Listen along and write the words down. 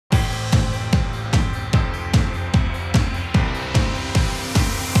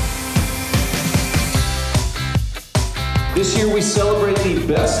This year we celebrate the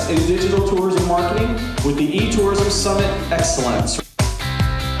best in digital tourism marketing with the eTourism Summit Excellence.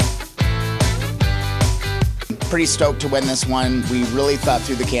 Pretty stoked to win this one. We really thought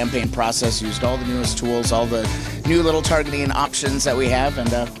through the campaign process, used all the newest tools, all the new little targeting options that we have,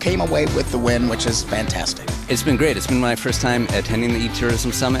 and came away with the win, which is fantastic. It's been great. It's been my first time attending the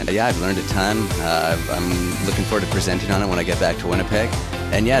eTourism Summit. Yeah, I've learned a ton. I'm looking forward to presenting on it when I get back to Winnipeg.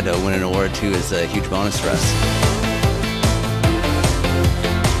 And yeah, to win an award too is a huge bonus for us.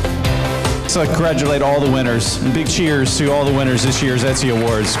 So congratulate all the winners, and big cheers to all the winners this year's eTSY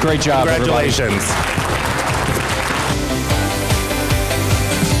Awards. Great job, Congratulations. Everybody.